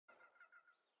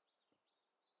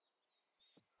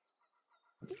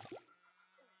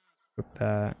Equip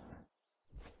that.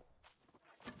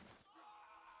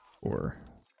 Or,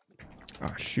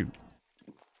 oh shoot.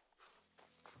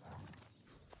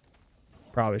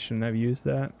 Probably shouldn't have used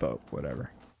that, but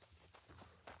whatever.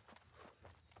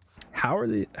 How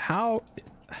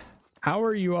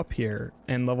are you up here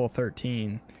in level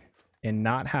 13 and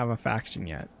not have a faction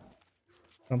yet?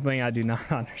 Something I do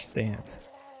not understand.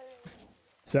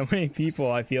 So many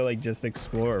people I feel like just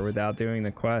explore without doing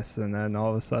the quests, and then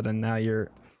all of a sudden now you're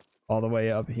all the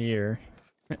way up here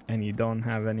and you don't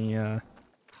have any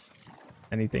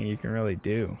anything you can really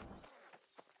do.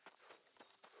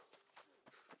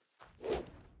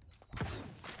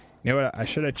 You know what? I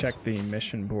should have checked the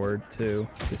mission board too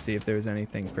to see if there was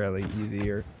anything fairly easy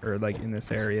or like in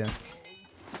this area.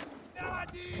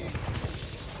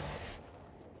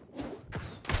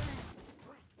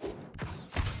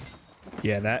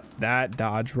 Yeah, that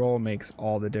dodge roll makes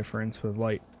all the difference with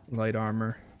light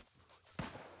armor.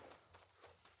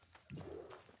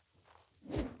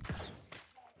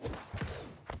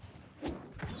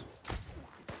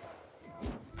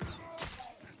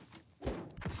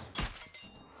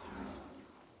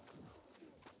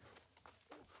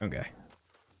 Okay.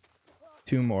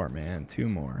 Two more, man. Two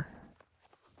more.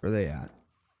 Where are they at?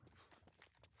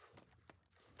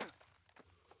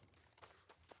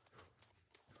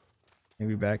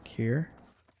 Maybe back here.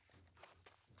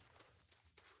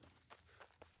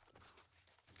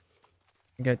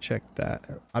 I think I checked that.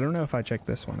 I don't know if I checked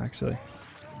this one actually.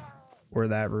 Or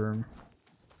that room.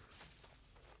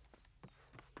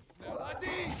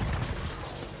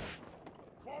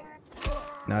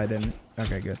 No, I didn't.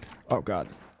 Okay, good. Oh god.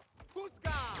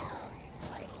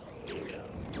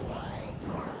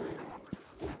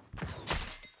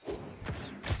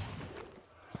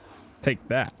 Take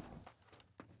that.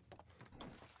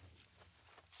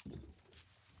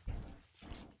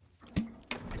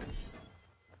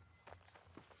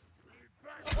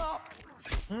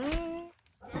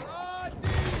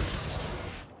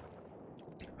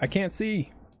 I can't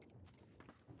see.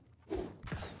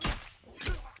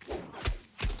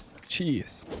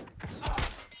 Jeez.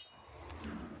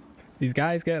 These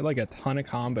guys get like a ton of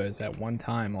combos at one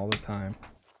time all the time.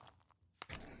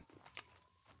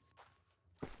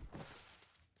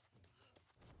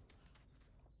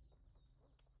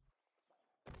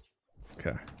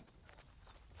 Okay.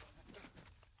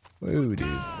 Whoa, dude.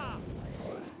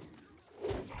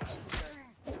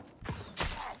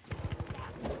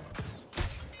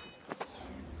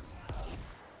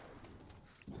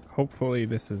 Hopefully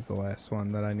this is the last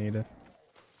one that I needed.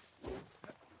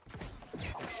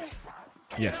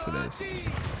 Yes, it is.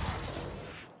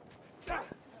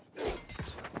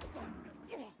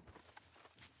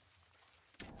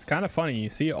 It's kind of funny. You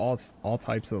see all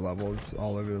types of levels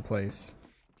all over the place.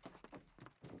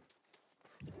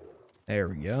 There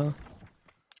we go.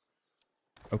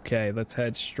 Okay, let's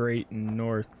head straight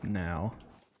north now.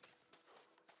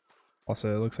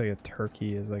 Also, it looks like a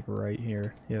turkey is like right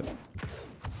here. Yep.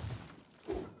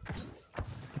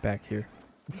 Get back here.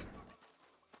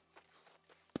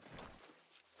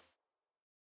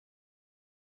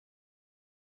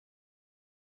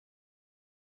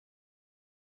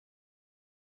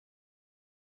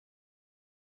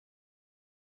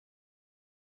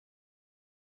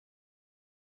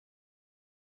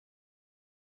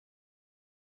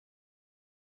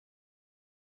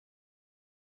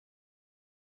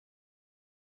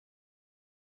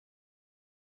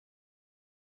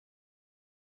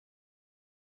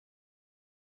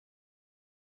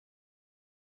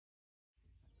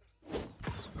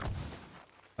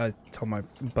 I told my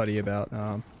buddy about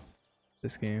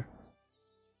this game.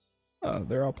 Oh,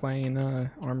 they're all playing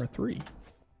Armor 3.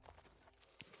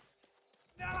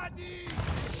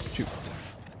 Shoot.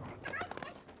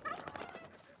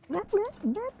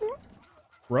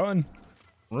 Run.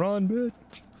 Run, bitch.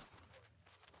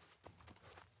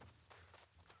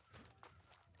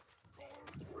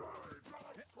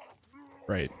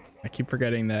 Right. I keep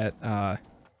forgetting that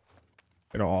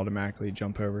it'll automatically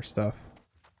jump over stuff.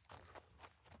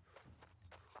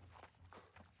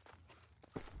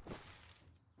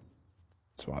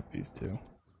 Swap these two.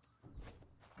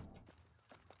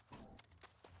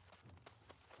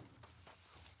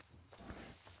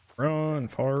 Run,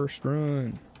 Forrest,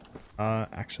 run.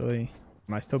 Actually,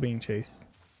 am I still being chased?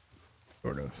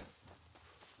 Sort of.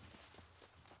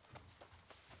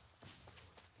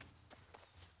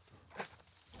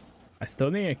 I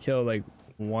still need to kill like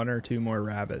 1 or 2 more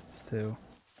rabbits too.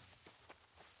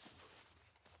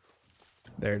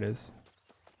 There it is.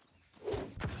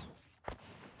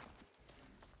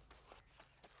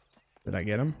 Did I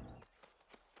get him?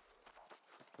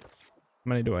 How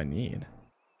many do I need?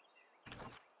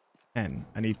 10.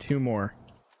 I need 2 more.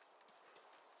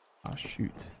 Oh,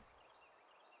 shoot.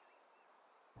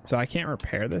 So I can't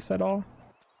repair this at all?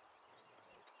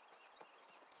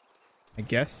 I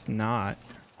guess not.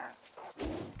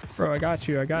 Bro, I got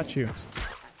you. I got you.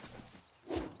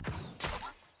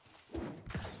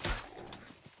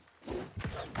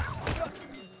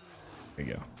 There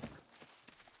you go.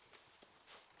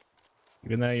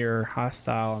 Even though you're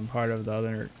hostile and part of the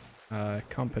other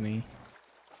company.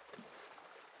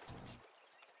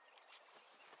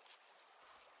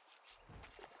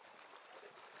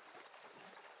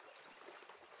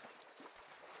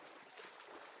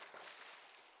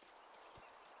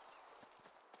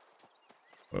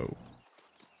 Whoa.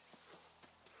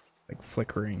 Like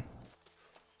flickering.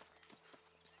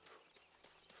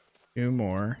 2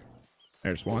 more.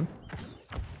 There's 1.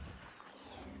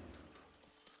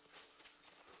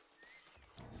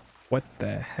 What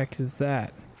the heck is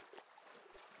that?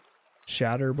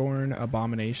 Shatterborn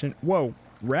abomination. Whoa,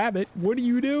 rabbit, what are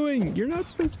you doing? You're not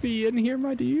supposed to be in here,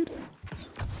 my dude.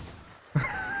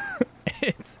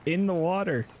 It's in the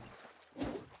water.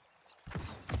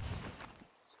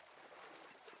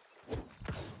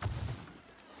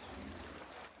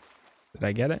 Did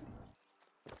I get it?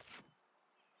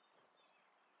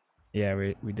 Yeah,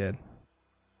 we did.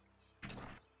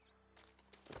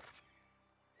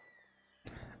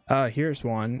 Here's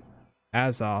one.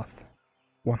 Azoth.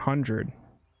 100.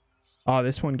 Oh,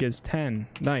 this one gives 10.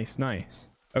 Nice, nice.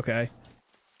 Okay.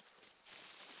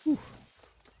 Whew.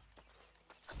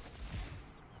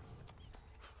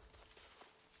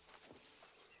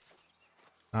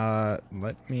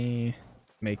 Let me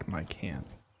make my camp.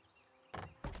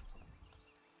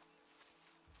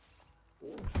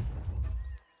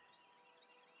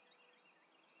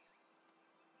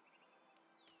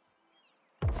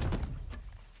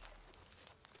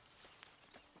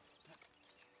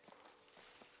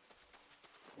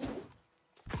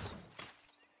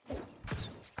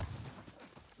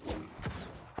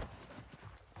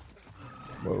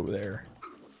 Whoa there.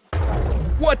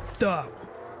 What the?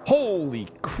 Holy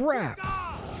crap.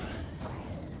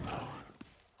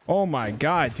 Oh my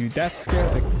god, dude, that's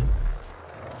scary.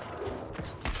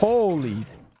 Holy.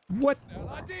 What?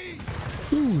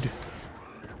 Dude.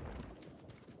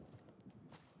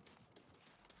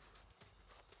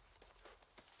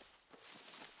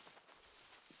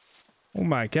 Oh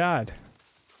my god.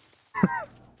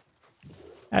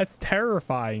 That's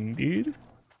terrifying, dude.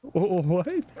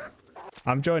 What?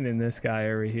 I'm joining this guy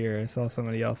over here. I saw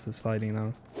somebody else is fighting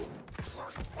though.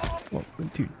 Well,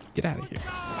 dude, get out of here.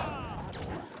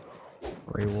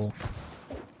 Gray wolf.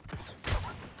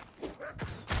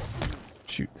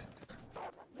 Shoot.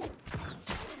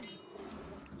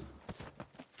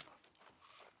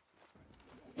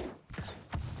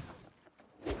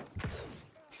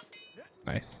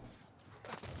 Nice.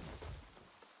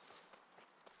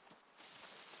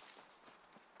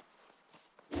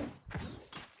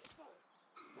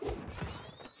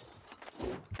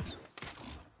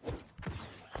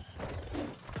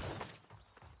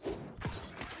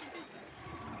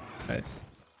 Nice.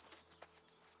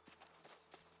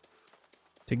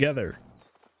 Together.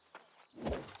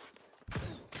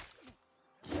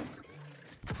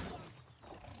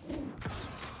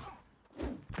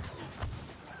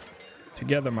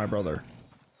 Together, my brother.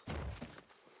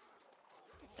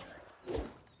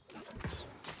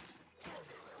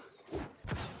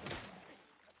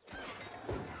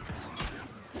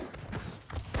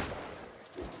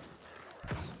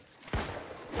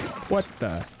 What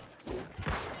the?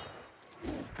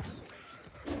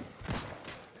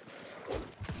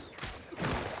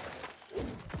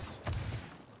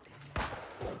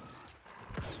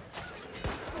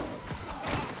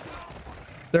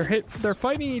 They're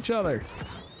fighting each other.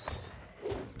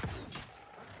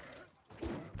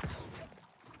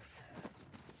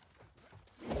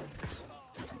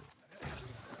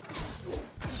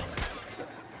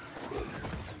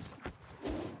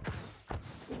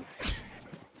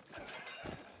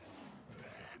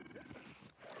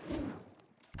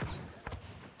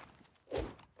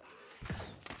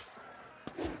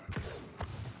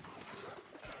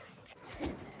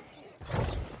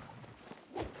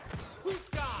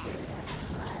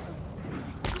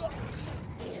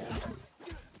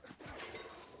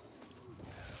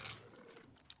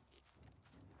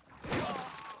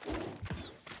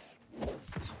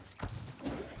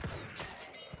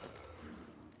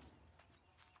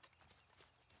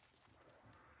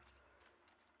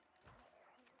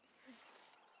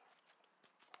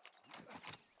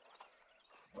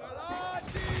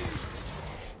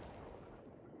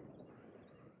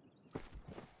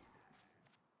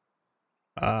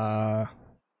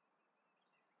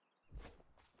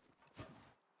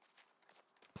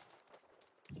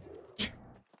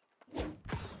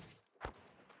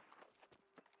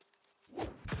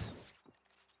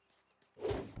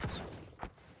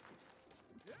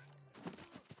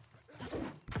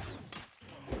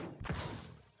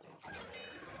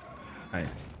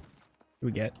 Nice. What do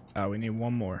we get? Oh, we need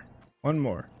one more. One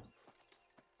more.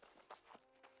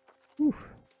 Whew.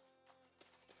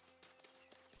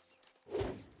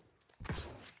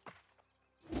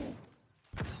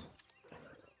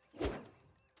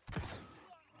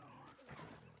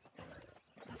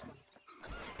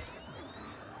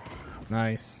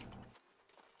 Nice.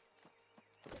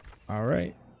 All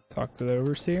right. Talk to the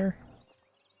overseer.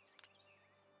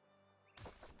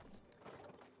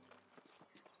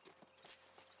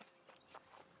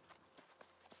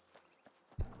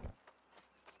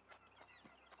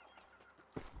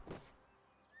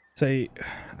 Say,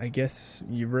 I guess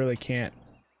you really can't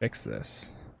fix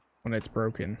this when it's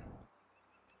broken.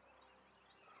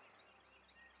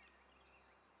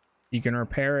 You can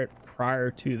repair it prior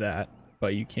to that,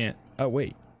 but you can't. Oh,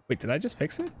 wait, did I just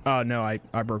fix it? Oh, no,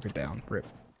 I broke it down. Rip.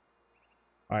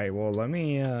 All right, well, let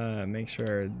me make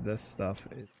sure this stuff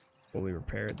is fully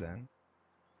repaired then.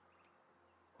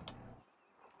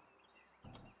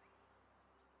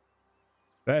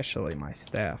 Especially my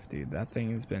staff, dude. That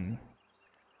thing has been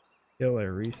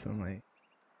killer recently.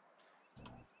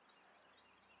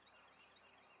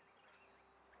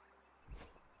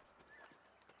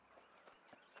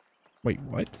 Wait,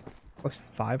 what? Plus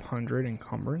 500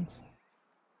 encumbrance?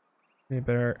 Any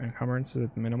better encumbrance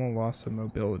with minimal loss of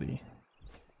mobility.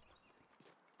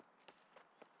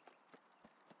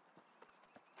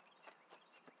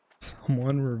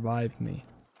 Someone revive me.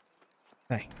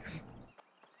 Thanks.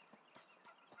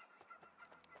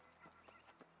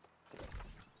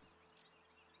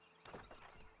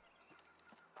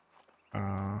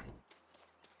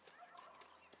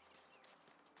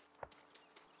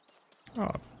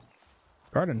 Oh,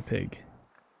 garden pig.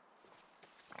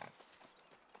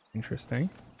 Interesting.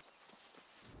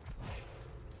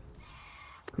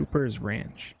 Cooper's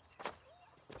Ranch.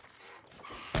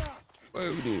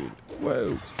 Whoa, dude.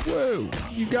 Whoa, whoa.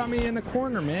 You got me in the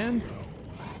corner, man.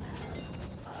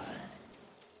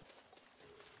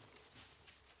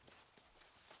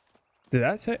 Did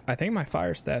that say? I think my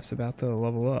fire staff's about to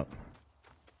level up.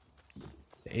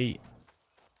 8.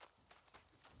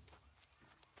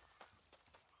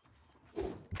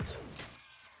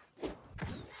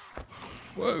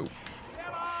 Whoa.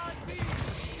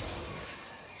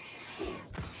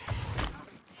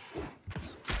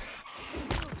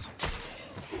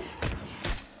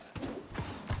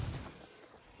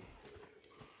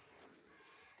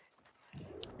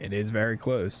 It is very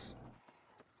close.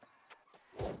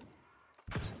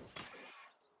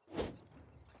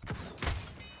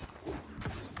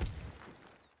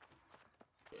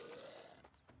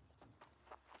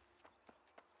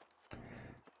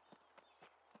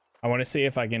 I want to see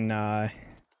if I can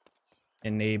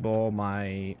enable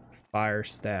my fire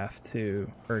staff to,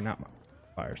 or not my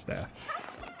fire staff.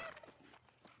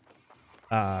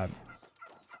 I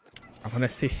want to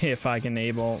see if I can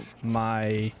enable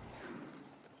my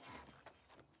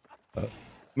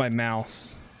my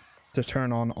mouse to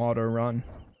turn on auto run.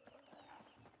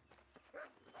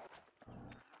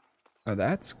 Oh,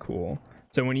 that's cool.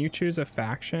 So when you choose a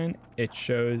faction, it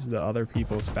shows the other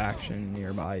people's faction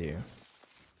nearby you.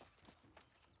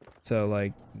 So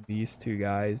like these two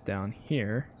guys down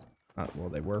here, well,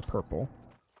 they were purple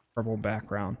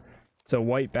background. So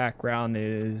white background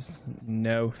is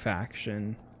no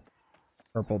faction.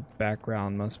 Purple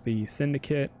background must be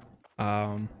syndicate.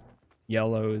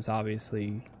 Yellow is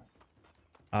obviously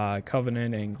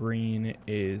Covenant, and green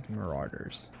is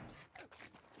Marauders.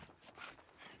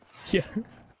 Yeah.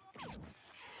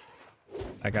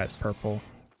 That guy's purple.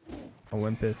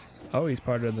 Olympus. Oh, he's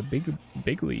part of the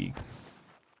big leagues.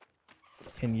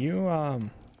 Can you are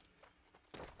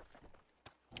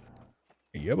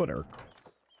you able to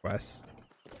request?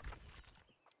 Let's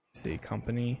see,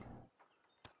 company,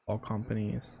 all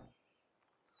companies,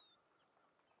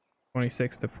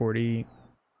 26 to 40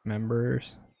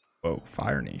 members. Whoa,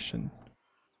 Fire Nation.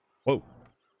 Whoa.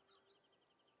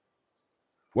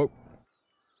 Whoa.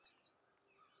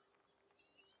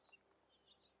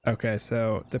 Okay,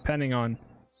 so depending on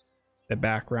the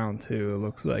background too, it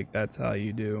looks like that's how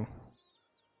you do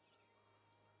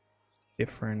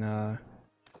different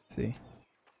let's see.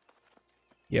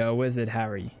 Yo, Wizard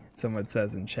Harry, someone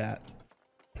says in chat.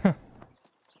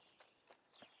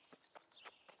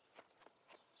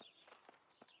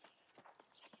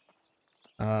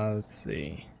 Let's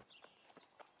see.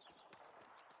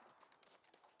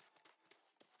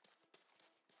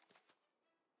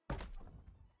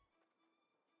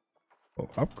 Oh,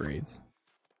 upgrades.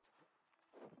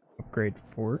 Upgrade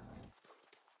fort.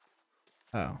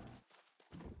 Oh.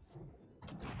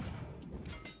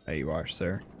 There you are,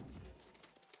 sir.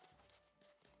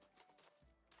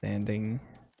 Standing.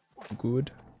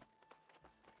 Good.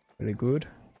 Very good.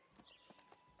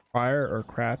 Fire or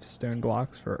craft stone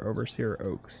blocks for overseer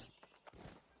oaks.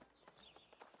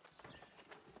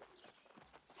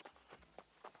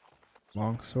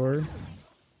 Longsword.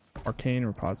 Arcane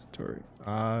repository.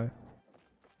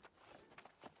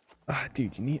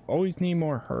 Dude, you always need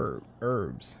more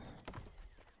herbs.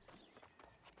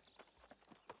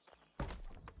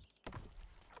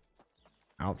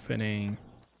 Outfitting.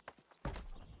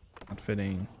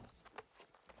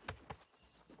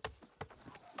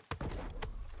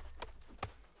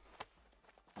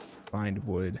 Find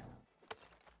wood.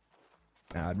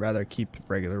 Nah, I'd rather keep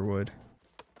regular wood.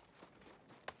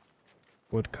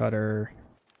 Woodcutter.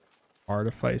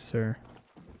 Artificer.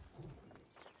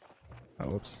 Oh,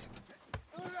 whoops.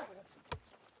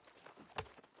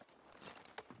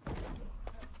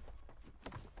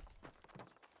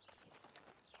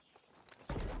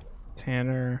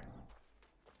 Tanner.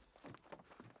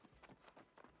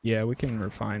 Yeah, we can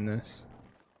refine this.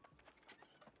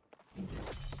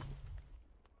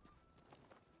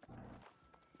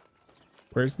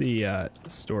 Where's the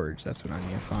storage? That's what I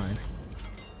need to find.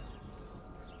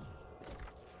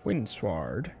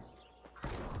 Windsward.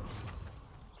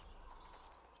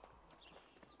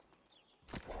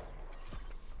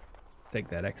 Take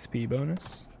that XP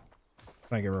bonus.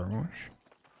 Thank you very much.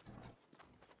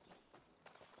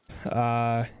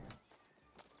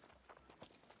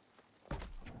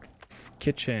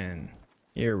 Kitchen.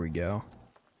 Here we go.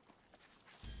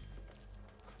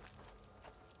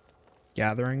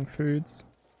 Gathering foods.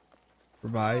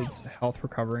 Provides health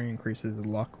recovery, increases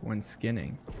luck when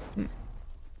skinning.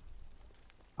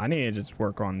 I need to just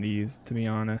work on these, to be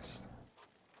honest.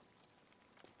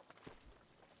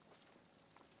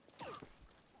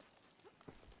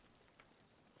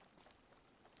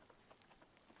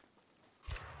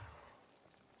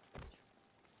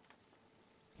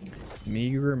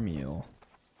 Meager meal.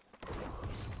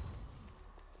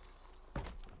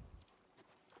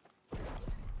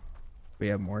 We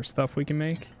have more stuff we can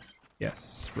make.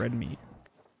 Yes, red meat.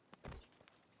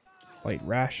 Light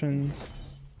rations.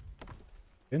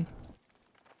 Good.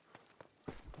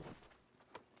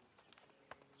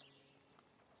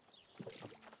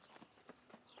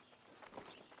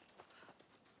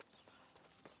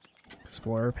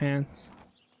 Explorer pants.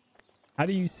 How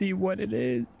do you see what it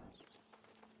is?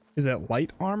 Is it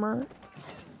light armor?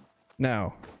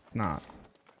 No, it's not.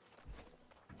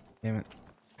 Damn it.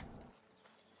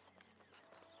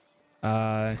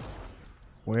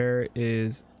 Where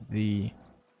is the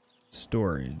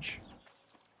storage?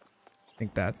 I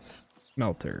think that's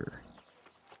smelter.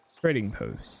 Trading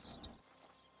post.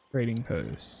 Trading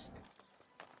post.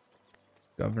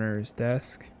 Governor's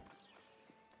desk.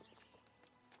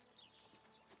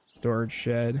 Storage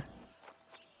shed.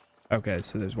 Okay,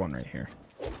 so there's one right here.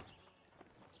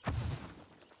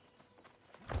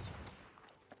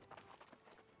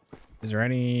 Is there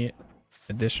any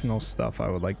additional stuff I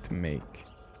would like to make?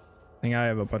 I think I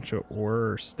have a bunch of ore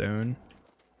or stone.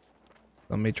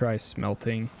 Let me try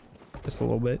smelting just a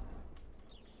little bit.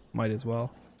 Might as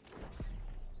well.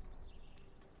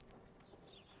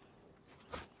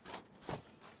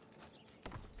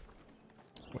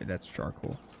 Wait, that's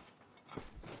charcoal.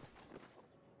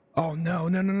 Oh no,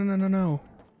 no, no, no, no, no, no.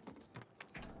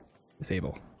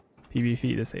 Disable.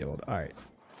 PvP disabled. Alright.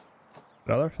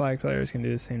 But other flag players can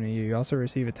do the same to you. You also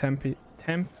receive a 10%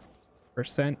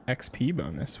 XP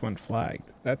bonus when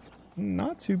flagged. That's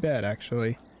not too bad,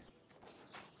 actually.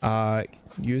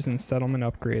 Use in settlement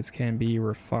upgrades can be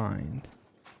refined.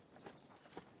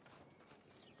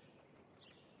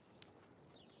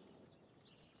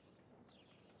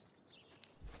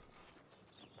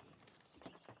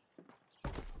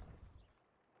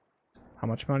 How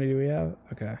much money do we have?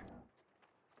 Okay.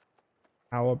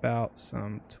 How about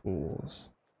some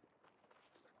tools?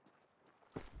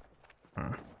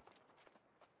 Huh.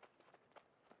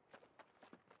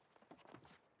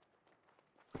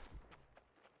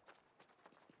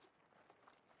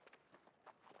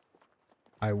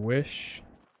 I wish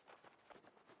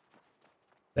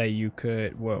that you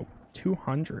could, whoa,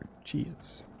 200,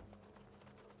 Jesus.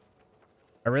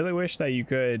 I really wish that you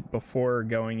could, before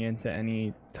going into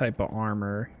any type of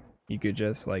armor, you could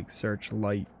just like search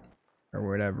light or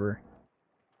whatever.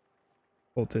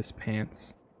 Cultist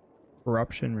pants.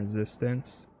 Corruption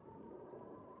resistance.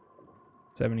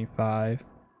 75.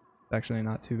 It's actually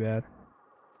not too bad.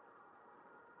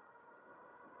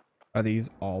 Are these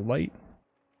all light?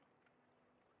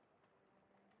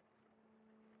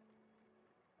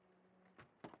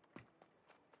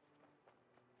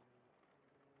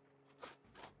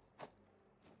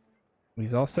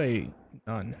 These all say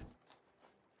none.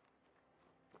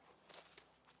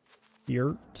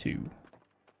 tier 2.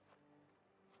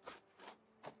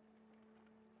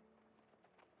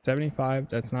 75,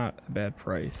 that's not a bad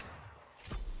price.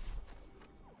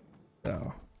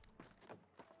 So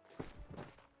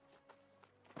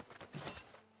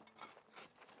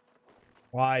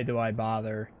why do I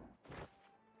bother?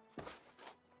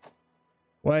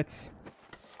 What?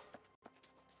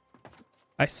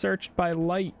 I searched by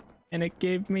light and it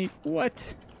gave me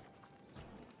what?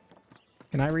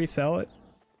 Can I resell it?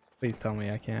 Please tell me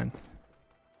I can.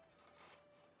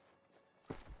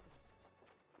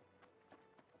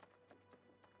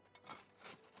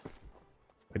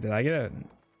 Wait, did I get a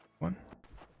one?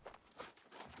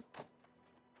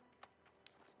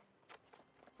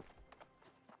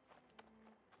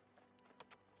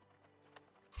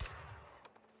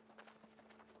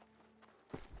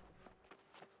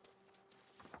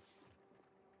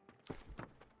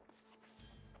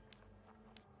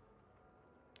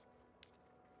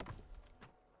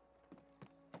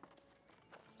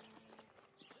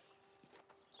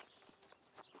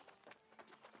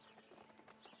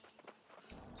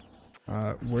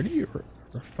 Where do you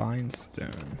refine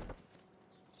stone?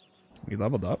 We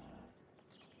leveled up.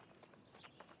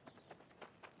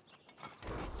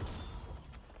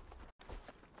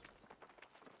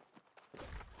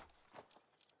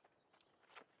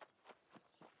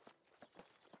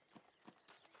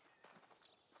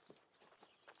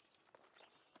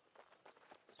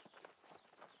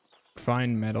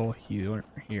 Refine metal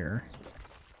here.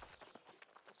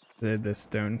 The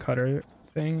stone cutter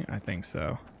thing? I think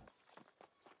so.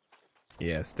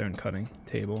 Yeah, stone cutting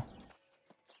table.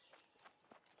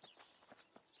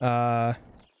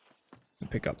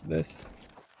 Pick up this.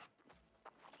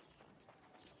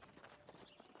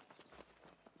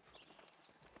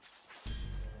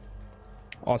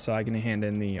 Also, I can hand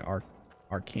in the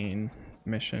arcane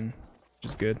mission, which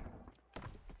is good.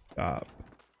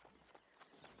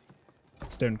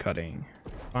 Stone cutting.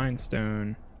 Find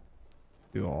stone.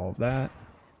 Do all of that.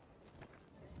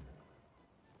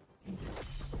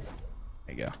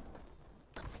 There you go.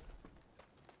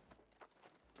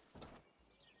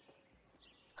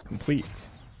 Complete.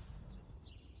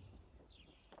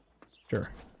 Sure.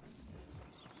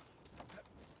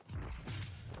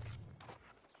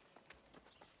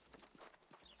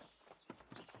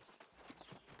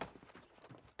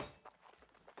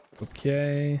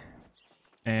 Okay.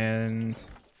 And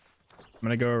I'm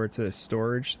gonna go over to the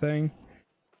storage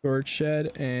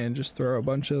shed, and just throw a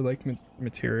bunch of like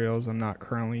materials I'm not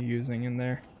currently using in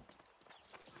there.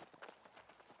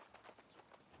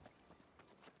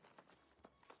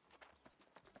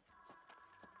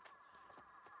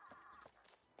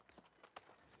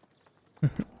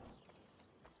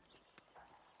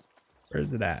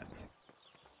 Where's it at?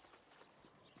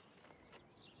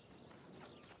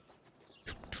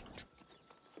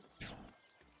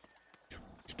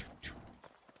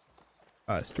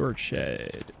 Storage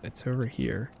shed. It's over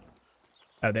here.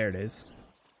 Oh, there it is.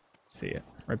 See it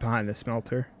right behind the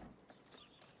smelter.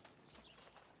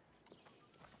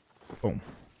 Boom.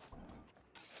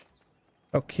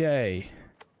 Okay.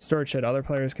 Storage shed. Other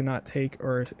players cannot take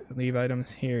or leave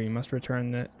items here. You must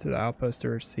return it to the outpost to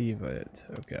receive it.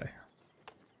 Okay.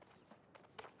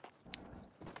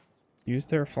 Use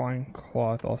their flying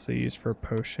cloth, also used for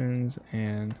potions.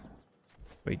 And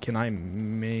wait, can I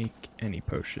make any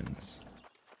potions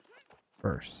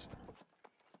first?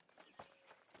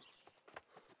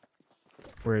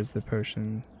 Where's the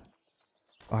potion?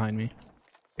 Behind me.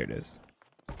 Here it is.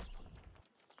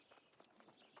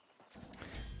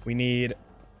 We need,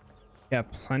 yeah,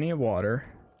 plenty of water.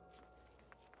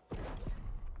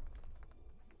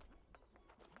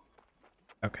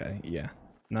 Okay, yeah.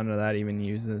 None of that even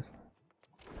uses.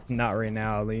 Not right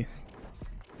now, at least.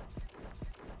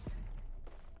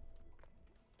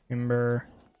 Timber.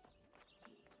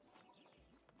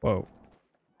 Whoa.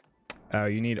 Oh,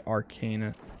 you need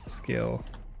arcana skill.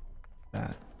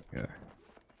 That. Okay.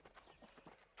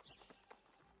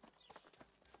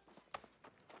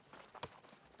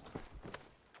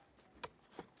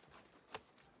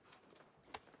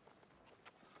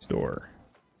 Store.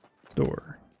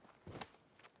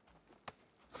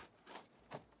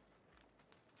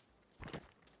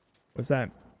 What's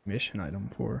that mission item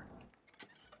for?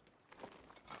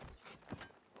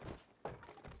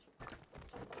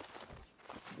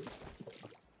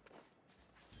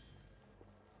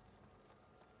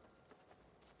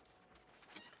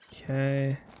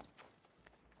 Okay.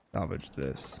 Salvage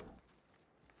this.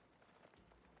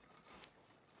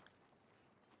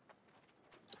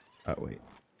 Oh, wait.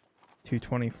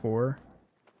 224.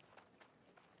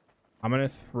 I'm gonna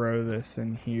throw this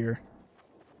in here.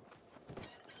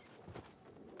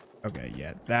 Okay,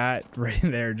 yeah, that right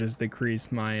there just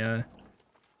decreased my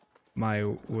my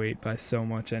weight by so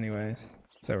much anyways.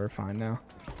 So we're fine now.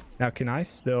 Now, can I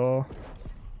still...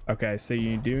 Okay, so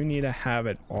you do need to have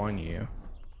it on you.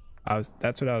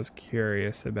 That's what I was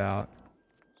curious about.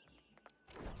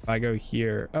 If I go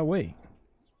here... Oh, wait.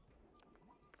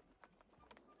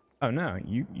 Oh, no,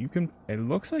 you can... It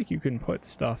looks like you can put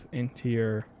stuff into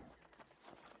your...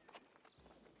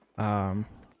 Because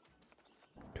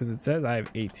it says I have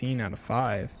 18 out of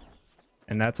 5.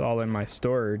 And that's all in my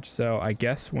storage. So I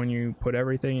guess when you put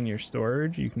everything in your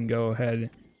storage, you can go ahead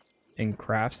and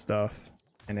craft stuff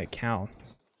and it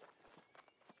counts.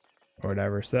 Or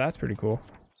whatever. So that's pretty cool.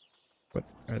 What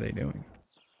are they doing?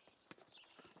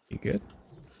 You good?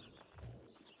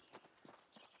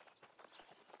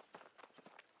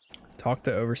 Talk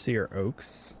to Overseer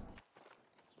Oaks.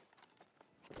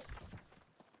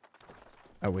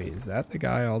 Oh wait, is that the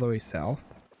guy all the way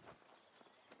south?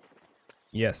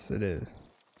 Yes, it is.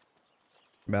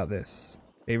 About this.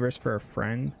 Favors for a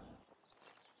friend.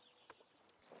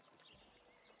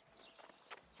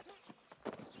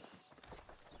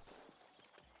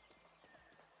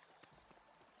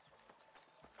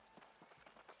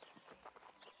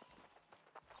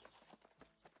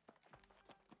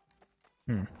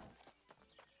 I'm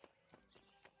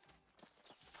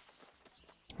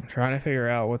trying to figure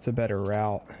out what's a better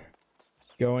route.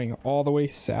 Going all the way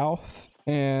south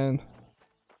and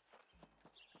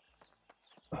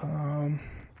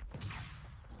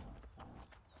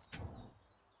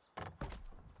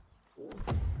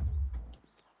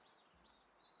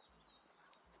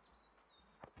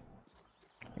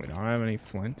we don't have any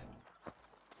flint.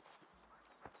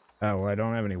 Oh, well, I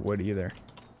don't have any wood either.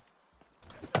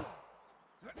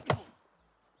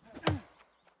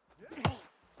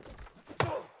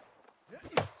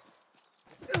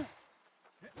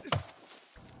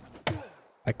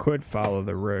 I could follow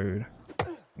the road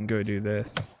and go do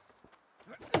this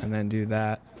and then do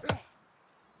that.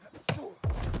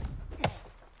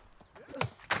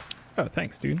 Oh,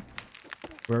 thanks, dude.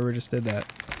 Whoever just did that.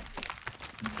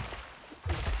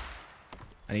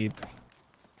 I need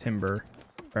timber.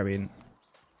 I mean,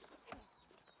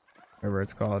 whatever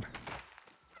it's called.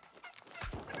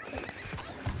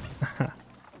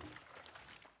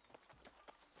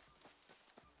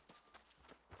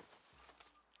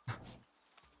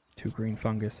 2 green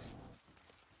fungus.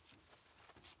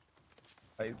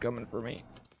 Oh, he's coming for me.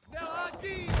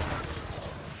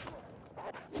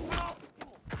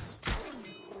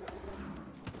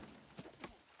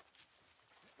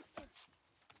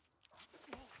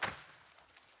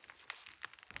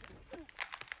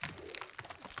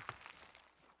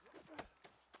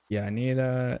 Yeah, I need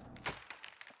do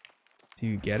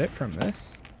you get it from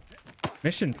this?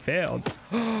 Mission failed.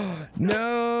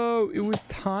 No, it was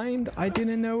timed. I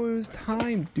didn't know it was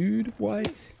timed, dude.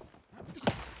 What?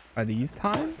 Are these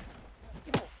timed?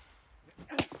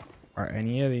 Are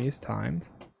any of these timed?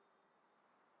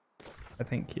 I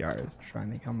think Kiara's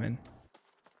trying to come in.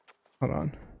 Hold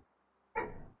on.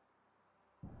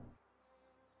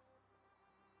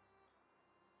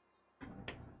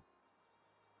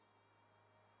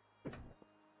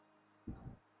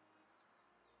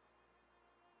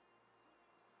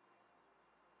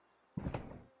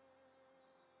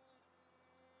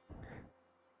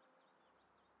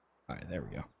 All right, there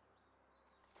we go.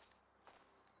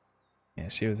 Yeah,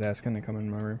 she was asking to come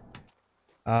in my room.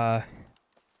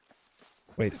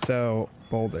 Wait, so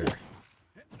boulder.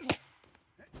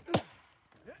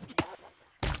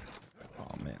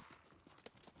 Oh man.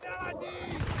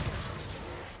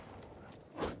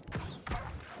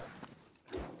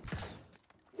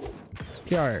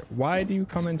 Kiara, why do you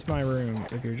come into my room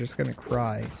if you're just gonna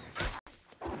cry?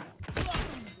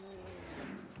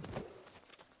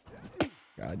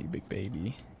 God, you big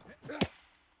baby.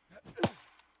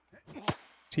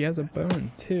 She has a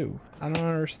bone too. I don't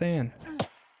understand.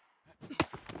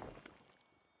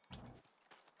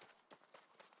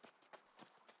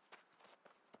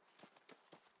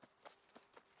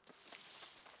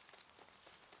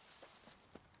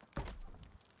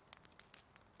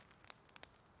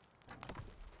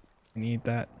 I need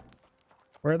that.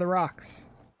 Where are the rocks?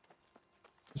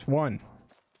 Just one.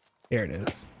 Here it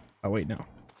is. Oh wait, no.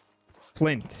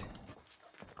 Flint.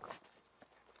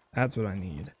 That's what I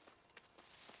need.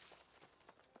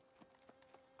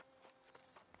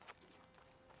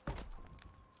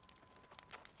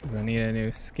 Because I need a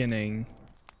new skinning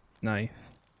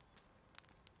knife.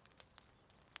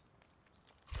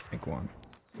 Make one.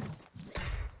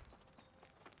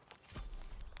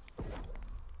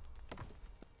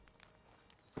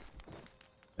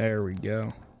 There we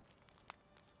go.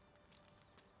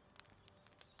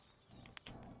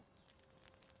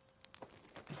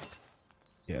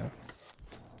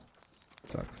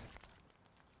 that sucks.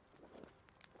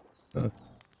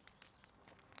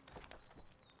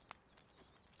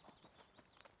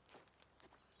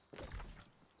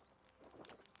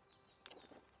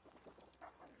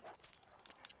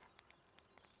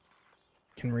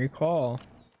 Can recall.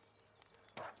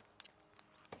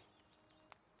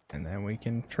 And then we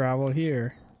can travel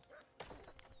here.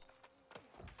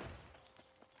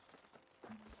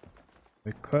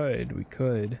 We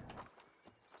could.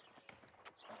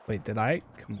 Wait, did I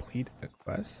complete a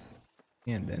quest?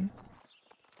 And then?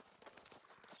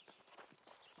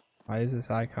 Why is this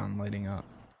icon lighting up?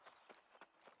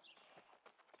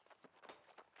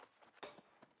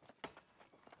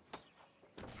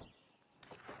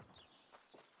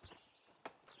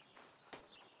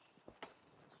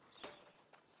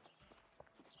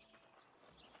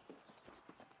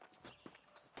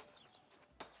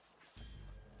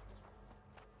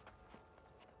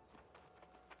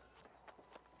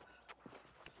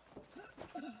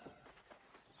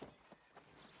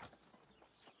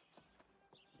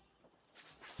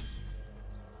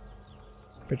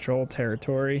 Patrol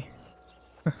territory.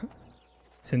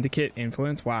 Syndicate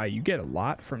influence. Wow, you get a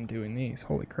lot from doing these.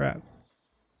 Holy crap.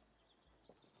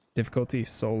 Difficulty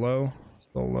solo.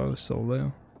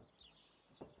 Solo.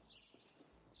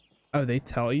 Oh, they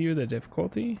tell you the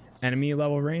difficulty? Enemy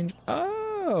level range?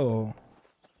 Oh.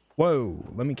 Whoa,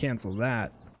 let me cancel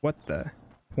that. What the?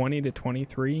 20 to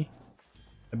 23?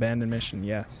 Abandoned mission,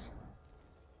 yes.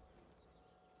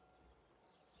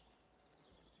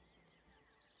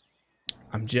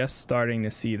 I'm just starting to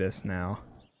see this now.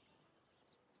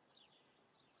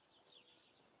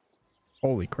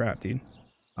 Holy crap, dude.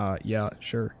 Yeah,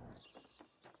 sure.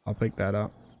 I'll pick that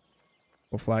up.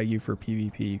 We'll flag you for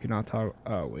PvP. You cannot talk.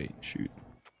 Oh, wait, shoot.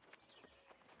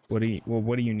 What do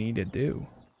you need to do?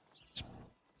 Just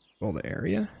build the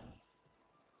area?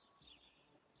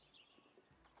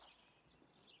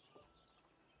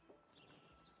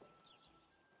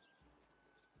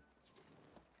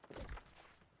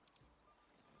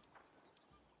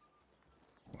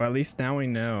 Well, at least now we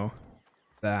know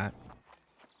that.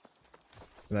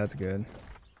 That's good.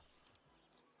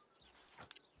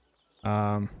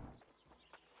 I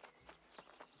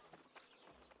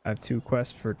have 2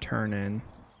 quests for turn in.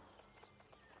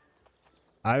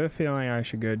 I have a feeling I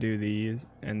should go do these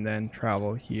and then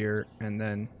travel here and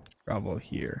then travel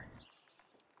here.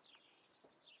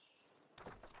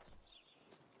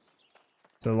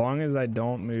 So long as I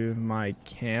don't move my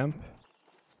camp,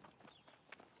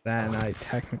 then I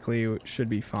technically should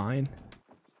be fine.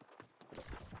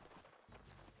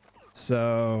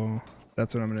 So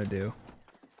that's what I'm gonna do,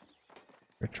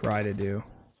 or try to do.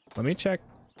 Let me check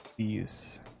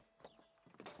these.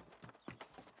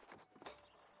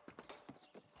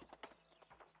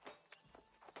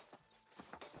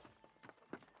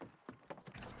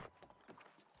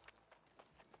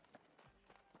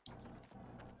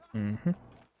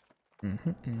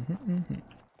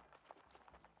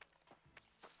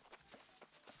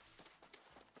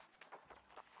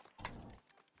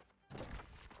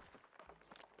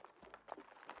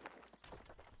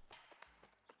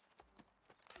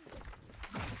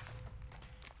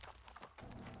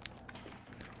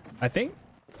 I think,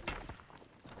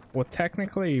 well,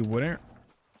 technically wouldn't,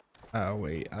 oh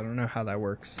wait, I don't know how that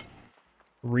works.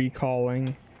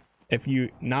 Recalling, if you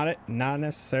not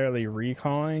necessarily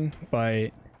recalling,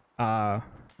 but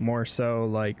more so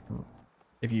like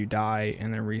if you die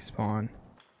and then respawn.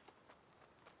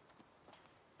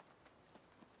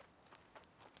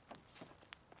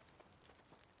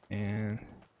 And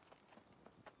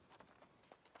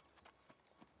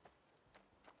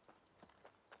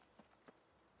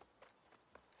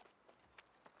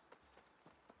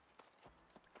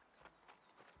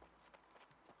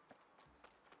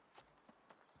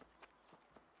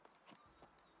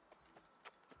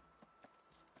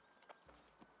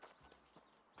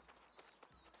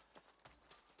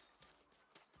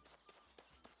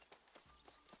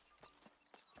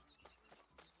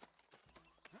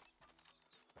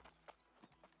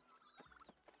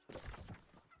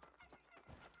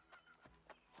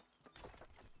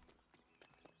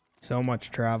so much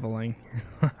traveling.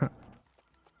 I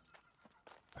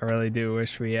really do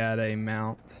wish we had a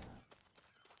mount.